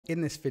In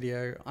this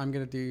video, I'm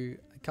going to do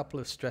a couple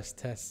of stress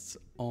tests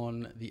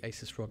on the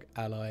ASUS ROG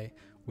Ally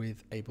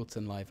with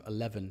Ableton Live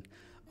 11.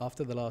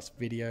 After the last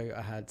video,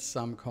 I had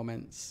some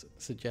comments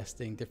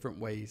suggesting different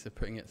ways of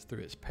putting it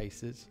through its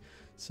paces.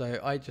 So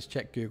I just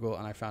checked Google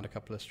and I found a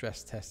couple of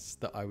stress tests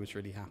that I was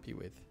really happy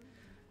with.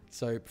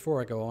 So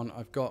before I go on,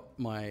 I've got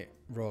my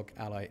ROG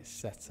Ally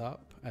set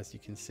up. As you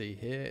can see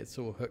here, it's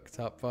all hooked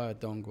up via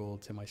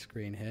dongle to my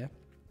screen here.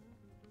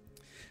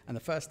 And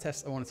the first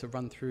test I wanted to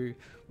run through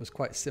was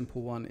quite a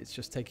simple one. It's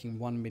just taking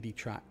one MIDI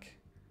track.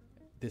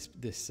 This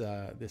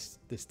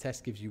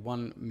test gives you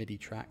one MIDI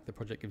track. The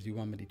project gives you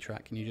one MIDI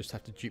track, and you just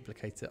have to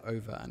duplicate it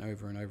over and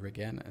over and over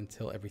again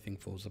until everything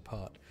falls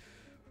apart,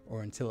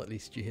 or until at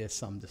least you hear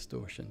some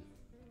distortion.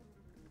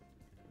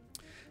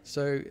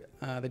 So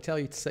they tell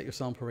you to set your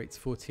sample rate to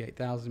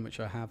 48,000, which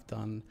I have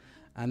done,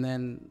 and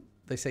then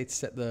they say to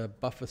set the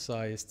buffer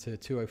size to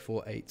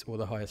 2048 or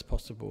the highest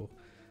possible.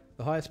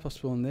 The highest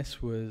possible on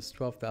this was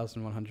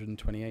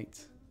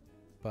 12,128,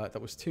 but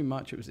that was too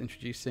much. It was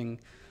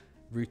introducing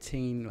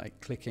routine like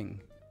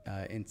clicking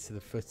into the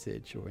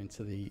footage or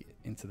into the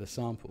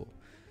sample.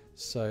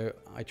 So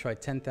I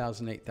tried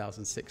 10,000,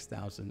 8,000,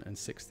 6,000, and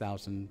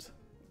 6,000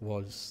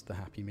 was the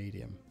happy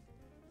medium.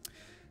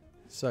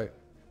 So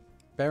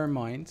bear in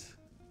mind,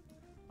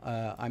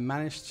 I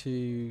managed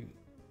to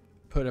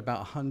put about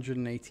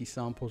 180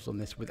 samples on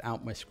this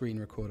without my screen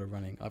recorder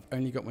running. I've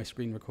only got my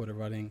screen recorder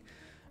running.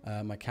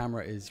 My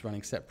camera is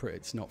running separate,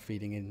 it's not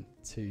feeding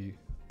into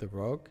the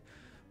ROG,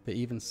 but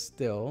even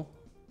still,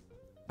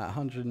 at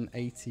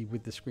 180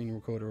 with the screen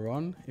recorder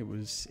on, it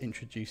was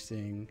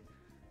introducing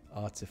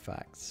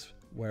artifacts,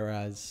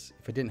 whereas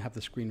if I didn't have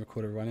the screen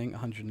recorder running,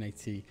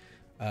 180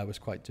 was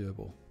quite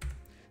doable.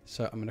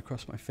 So I'm going to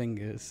cross my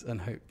fingers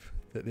and hope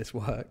that this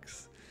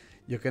works.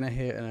 You're going to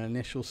hear an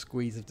initial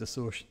squeeze of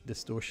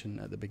distortion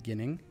at the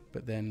beginning,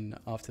 but then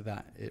after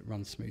that it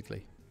runs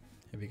smoothly.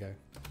 Here we go.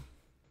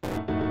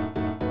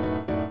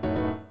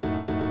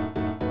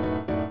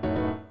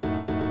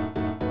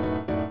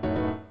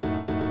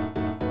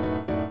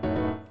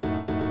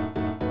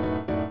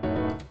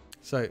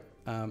 So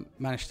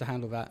managed to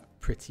handle that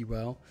pretty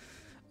well.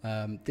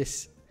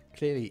 This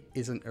clearly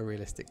isn't a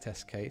realistic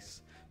test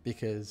case,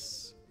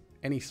 because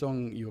any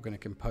song you're going to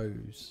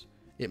compose,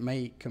 it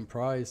may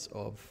comprise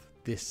of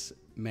this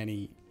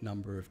many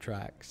number of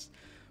tracks,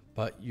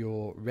 but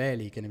you're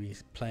rarely going to be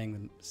playing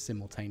them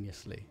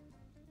simultaneously.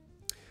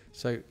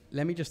 So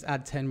let me just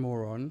add 10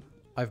 more on.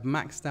 I've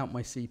maxed out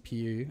my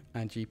CPU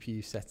and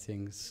GPU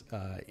settings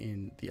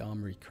in the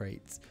Armory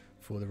crate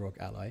for the ROG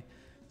Ally.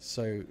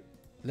 So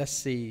let's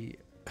see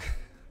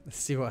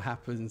what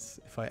happens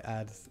if I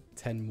add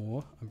 10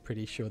 more. I'm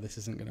pretty sure this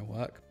isn't going to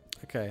work.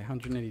 Okay,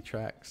 180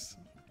 tracks.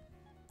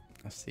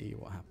 Let's see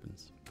what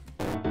happens.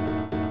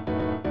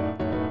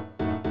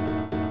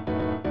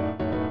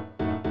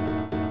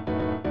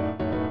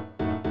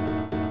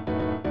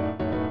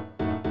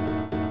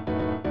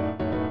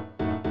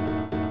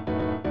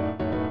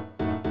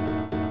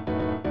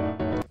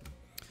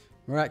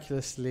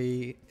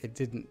 Miraculously, it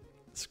didn't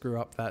screw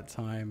up that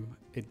time.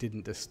 It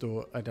didn't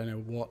distort. I don't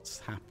know what's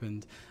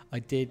happened. I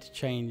did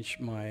change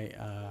my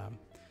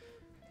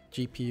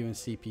GPU and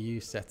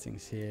CPU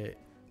settings here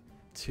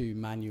to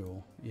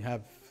manual. You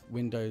have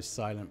Windows,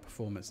 silent,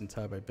 performance, and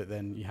turbo, but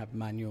then you have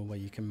manual where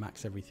you can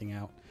max everything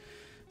out.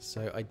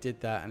 So I did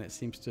that and it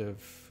seems to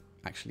have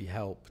actually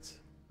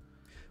helped.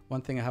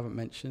 One thing I haven't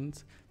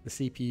mentioned, the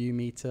CPU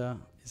meter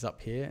is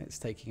up here. It's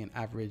taking an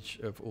average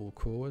of all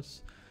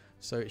cores,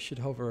 so it should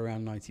hover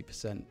around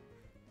 90%.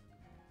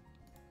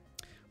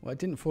 Well, it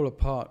didn't fall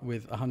apart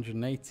with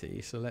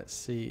 180, so let's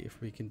see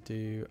if we can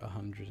do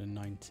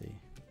 190.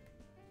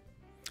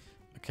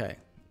 Okay,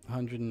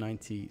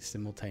 190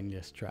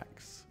 simultaneous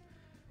tracks.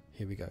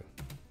 Here we go.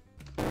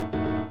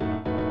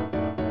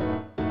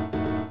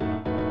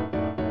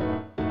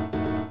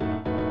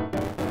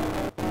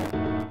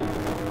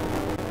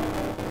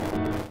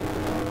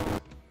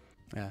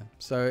 Yeah,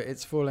 so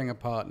it's falling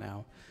apart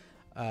now.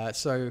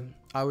 So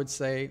I would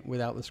say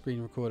without the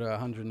screen recorder,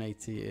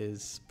 180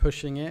 is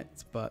pushing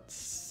it, but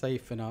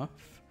safe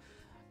enough.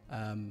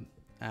 And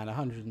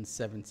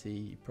 170,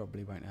 you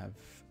probably won't have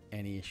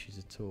any issues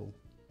at all.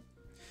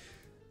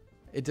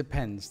 It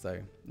depends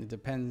though. It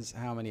depends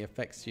how many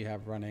effects you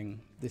have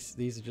running.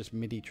 These are just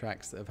MIDI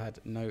tracks that have had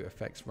no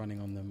effects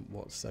running on them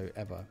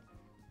whatsoever.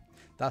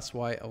 That's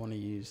why I want to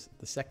use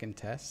the second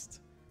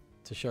test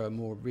to show a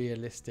more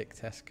realistic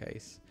test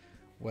case,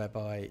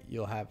 whereby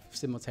you'll have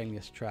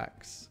simultaneous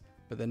tracks,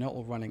 but they're not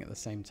all running at the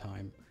same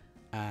time,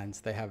 and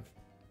they have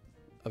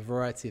a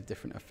variety of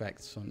different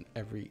effects on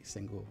every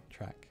single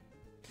track.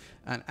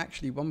 And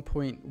actually, one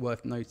point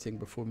worth noting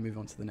before we move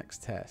on to the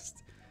next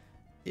test,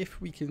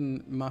 if we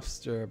can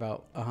muster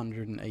about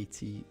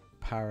 180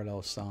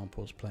 parallel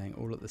samples playing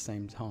all at the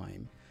same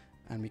time,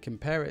 and we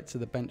compare it to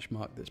the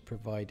benchmark that's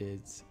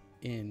provided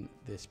in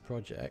this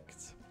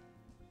project,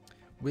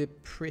 we're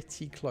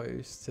pretty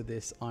close to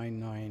this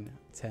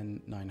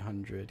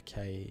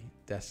i9-10900K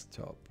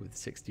desktop with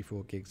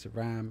 64 gigs of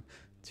RAM,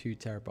 2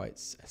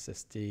 terabytes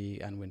SSD,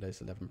 and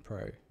Windows 11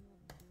 Pro.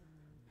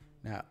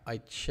 Now, I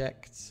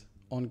checked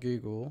on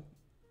Google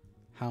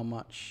how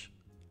much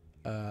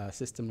a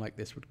system like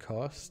this would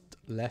cost,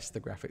 less the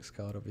graphics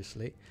card,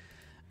 obviously.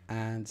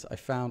 And I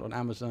found on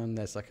Amazon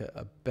there's like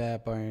a bare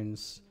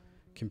bones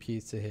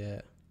computer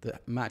here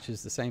that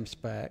matches the same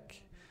spec,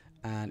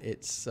 and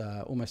it's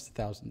almost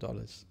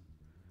 $1,000.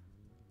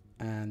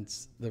 And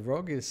the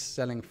ROG is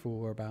selling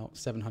for about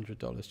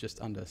 $700,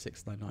 just under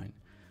 $699.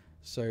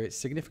 So it's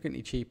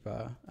significantly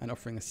cheaper and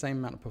offering the same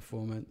amount of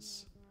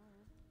performance,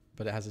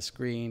 but it has a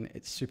screen,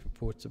 it's super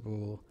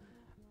portable,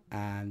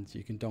 and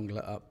you can dongle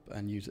it up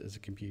and use it as a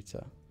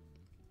computer.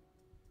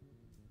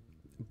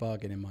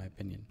 Bargain, in my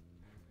opinion.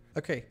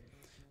 Okay,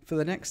 for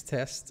the next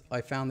test,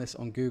 I found this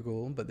on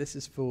Google, but this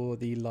is for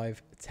the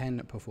Live 10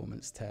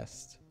 performance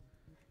test.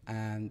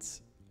 And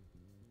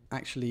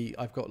actually,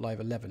 I've got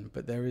Live 11,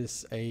 but there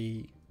is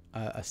a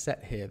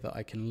set here that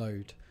I can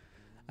load.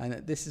 And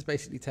this is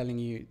basically telling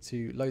you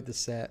to load the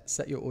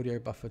set your audio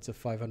buffer to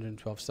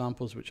 512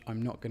 samples, which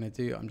I'm not going to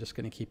do. I'm just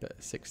going to keep it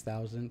at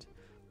 6,000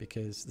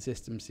 because the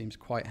system seems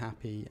quite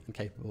happy and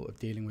capable of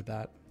dealing with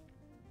that.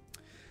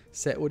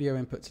 Set audio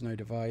input to no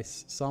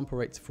device, sample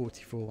rate to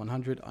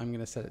 44/100. I'm going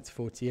to set it to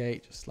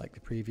 48, just like the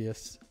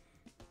previous.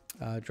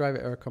 Driver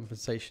error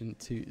compensation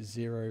to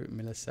 0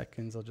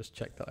 milliseconds. I'll just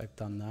check that I've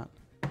done that.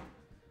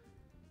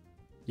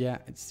 Yeah,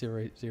 it's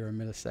 0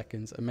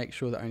 milliseconds, and make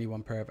sure that only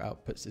one pair of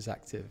outputs is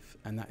active,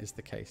 and that is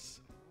the case.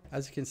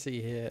 As you can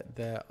see here,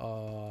 there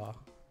are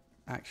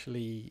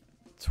actually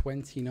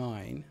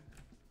 29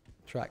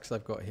 tracks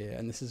I've got here,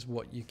 and this is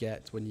what you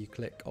get when you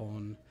click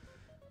on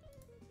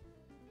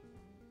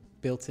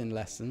built-in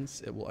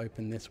lessons. It will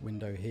open this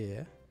window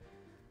here,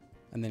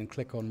 and then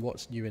click on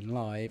what's new in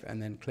live, and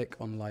then click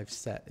on live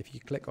set. If you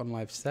click on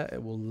live set,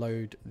 it will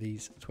load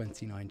these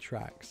 29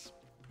 tracks.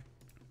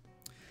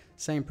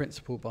 Same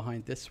principle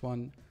behind this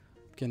one.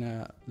 I'm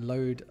gonna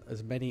load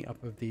as many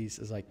up of these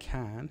as I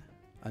can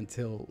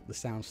until the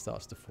sound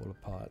starts to fall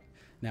apart.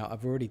 Now,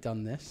 I've already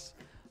done this,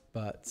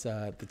 but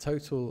the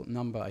total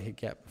number I could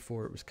get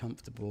before it was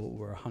comfortable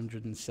were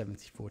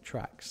 174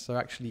 tracks. So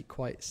actually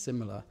quite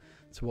similar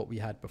to what we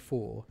had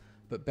before.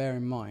 But bear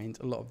in mind,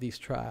 a lot of these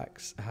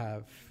tracks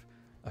have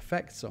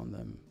effects on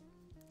them.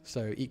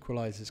 So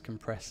equalizers,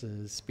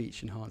 compressors,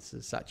 speech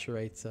enhancers,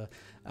 saturator,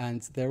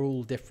 and they're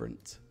all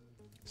different.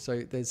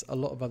 So there's a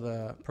lot of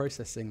other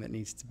processing that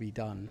needs to be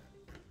done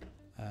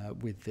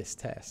with this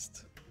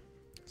test.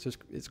 So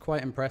it's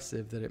quite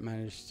impressive that it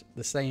managed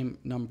the same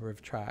number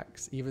of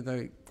tracks, even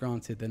though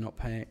granted they're not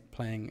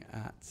playing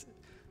at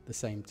the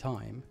same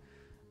time,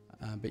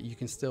 but you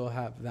can still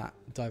have that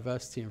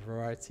diversity and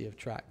variety of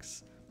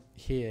tracks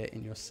here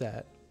in your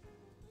set,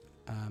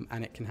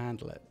 and it can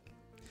handle it.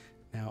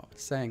 Now,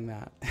 saying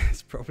that,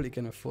 it's probably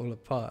going to fall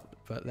apart,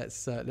 but let's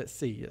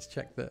see. Let's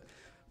check that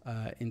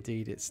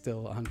indeed it's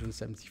still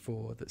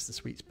 174. That's the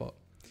sweet spot.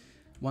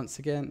 Once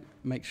again,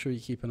 make sure you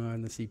keep an eye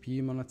on the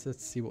CPU monitor to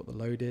see what the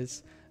load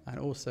is, and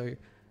also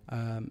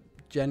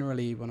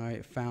generally when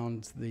I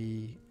found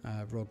the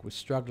ROG was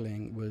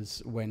struggling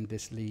was when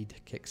this lead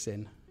kicks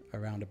in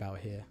around about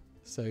here.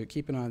 So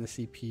keep an eye on the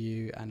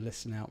CPU and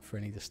listen out for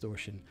any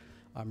distortion.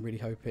 I'm really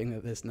hoping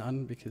that there's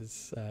none,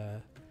 because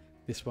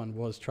this one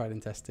was tried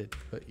and tested,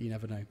 but you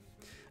never know.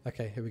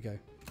 Okay, here we go.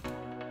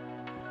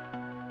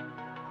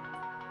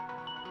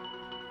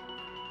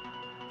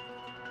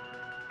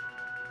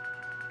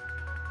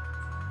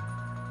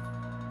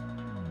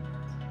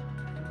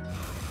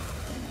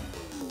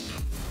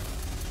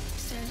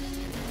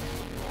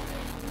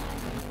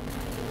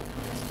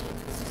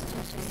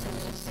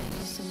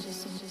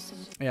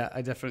 Yeah,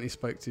 I definitely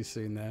spoke too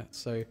soon there.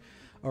 So,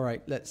 all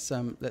right, let's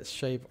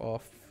shave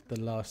off the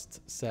last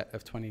set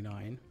of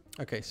 29.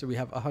 Okay, so we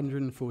have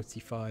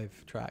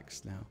 145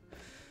 tracks now.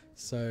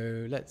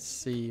 So let's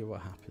see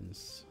what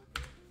happens.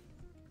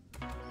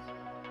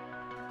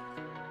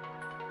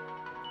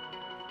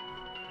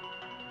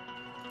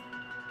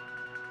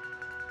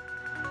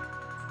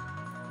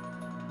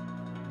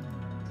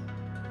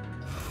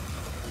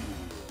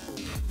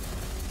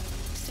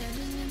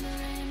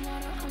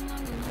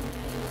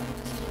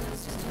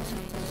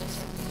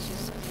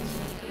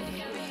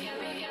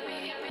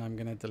 I'm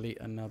going to delete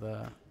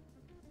another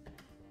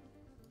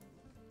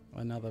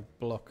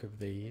block of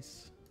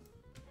these.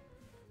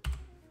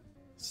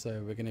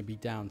 So we're going to be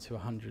down to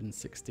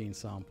 116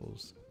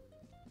 samples.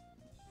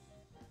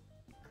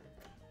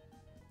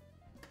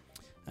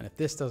 And if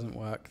this doesn't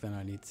work, then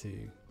I need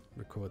to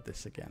record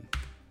this again.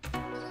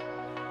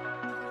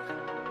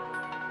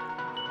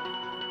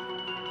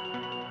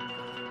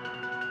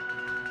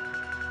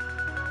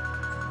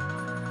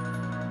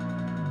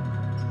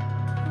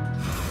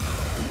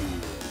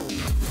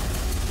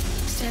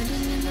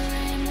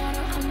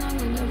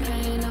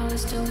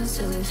 Doing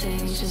silly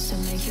things just to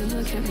make you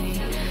look at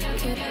me.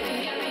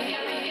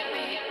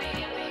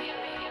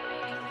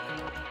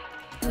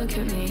 Look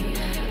at me.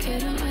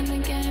 Couldn't win the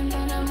game,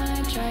 but I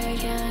might try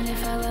again.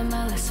 If I learn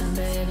my lesson,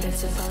 babe,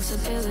 it's a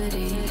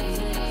possibility.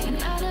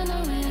 And I don't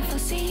know if I'll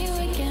see you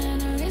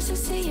again, or is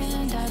this the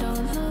end? I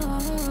don't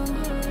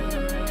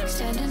know.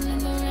 Standing in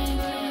the rain.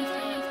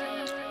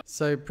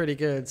 So pretty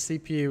good.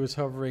 CPU was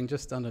hovering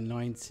just under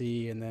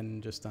 90 and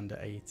then just under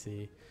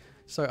 80.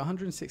 So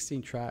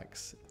 116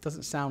 tracks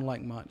doesn't sound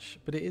like much,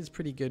 but it is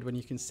pretty good when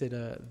you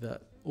consider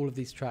that all of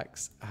these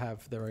tracks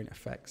have their own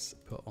effects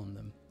put on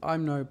them.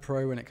 I'm no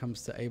pro when it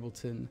comes to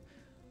Ableton,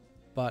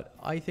 but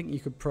I think you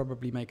could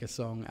probably make a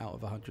song out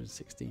of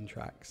 116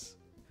 tracks.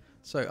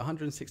 So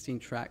 116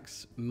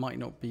 tracks might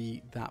not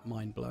be that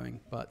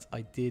mind-blowing, but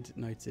I did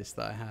notice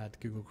that I had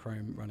Google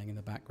Chrome running in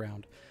the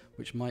background,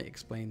 which might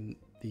explain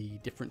the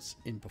difference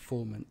in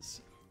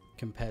performance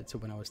compared to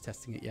when I was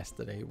testing it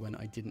yesterday when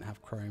I didn't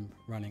have Chrome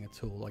running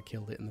at all. I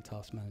killed it in the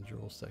task manager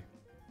also.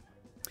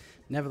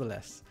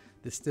 Nevertheless,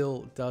 this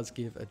still does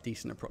give a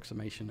decent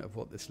approximation of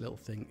what this little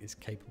thing is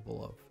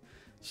capable of.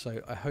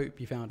 So I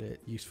hope you found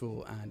it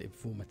useful and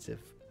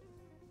informative.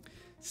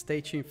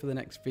 Stay tuned for the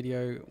next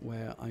video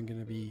where I'm going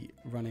to be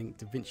running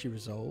DaVinci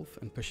Resolve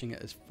and pushing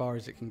it as far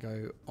as it can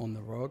go on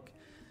the ROG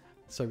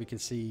so we can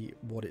see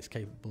what it's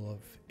capable of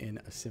in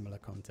a similar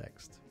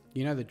context.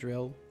 You know the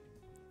drill.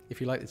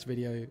 If you like this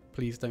video,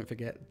 please don't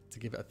forget to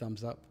give it a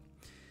thumbs up.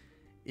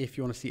 If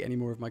you want to see any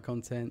more of my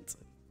content,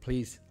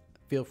 please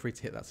feel free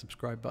to hit that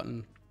subscribe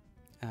button.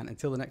 And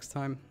until the next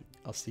time,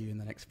 I'll see you in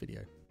the next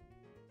video.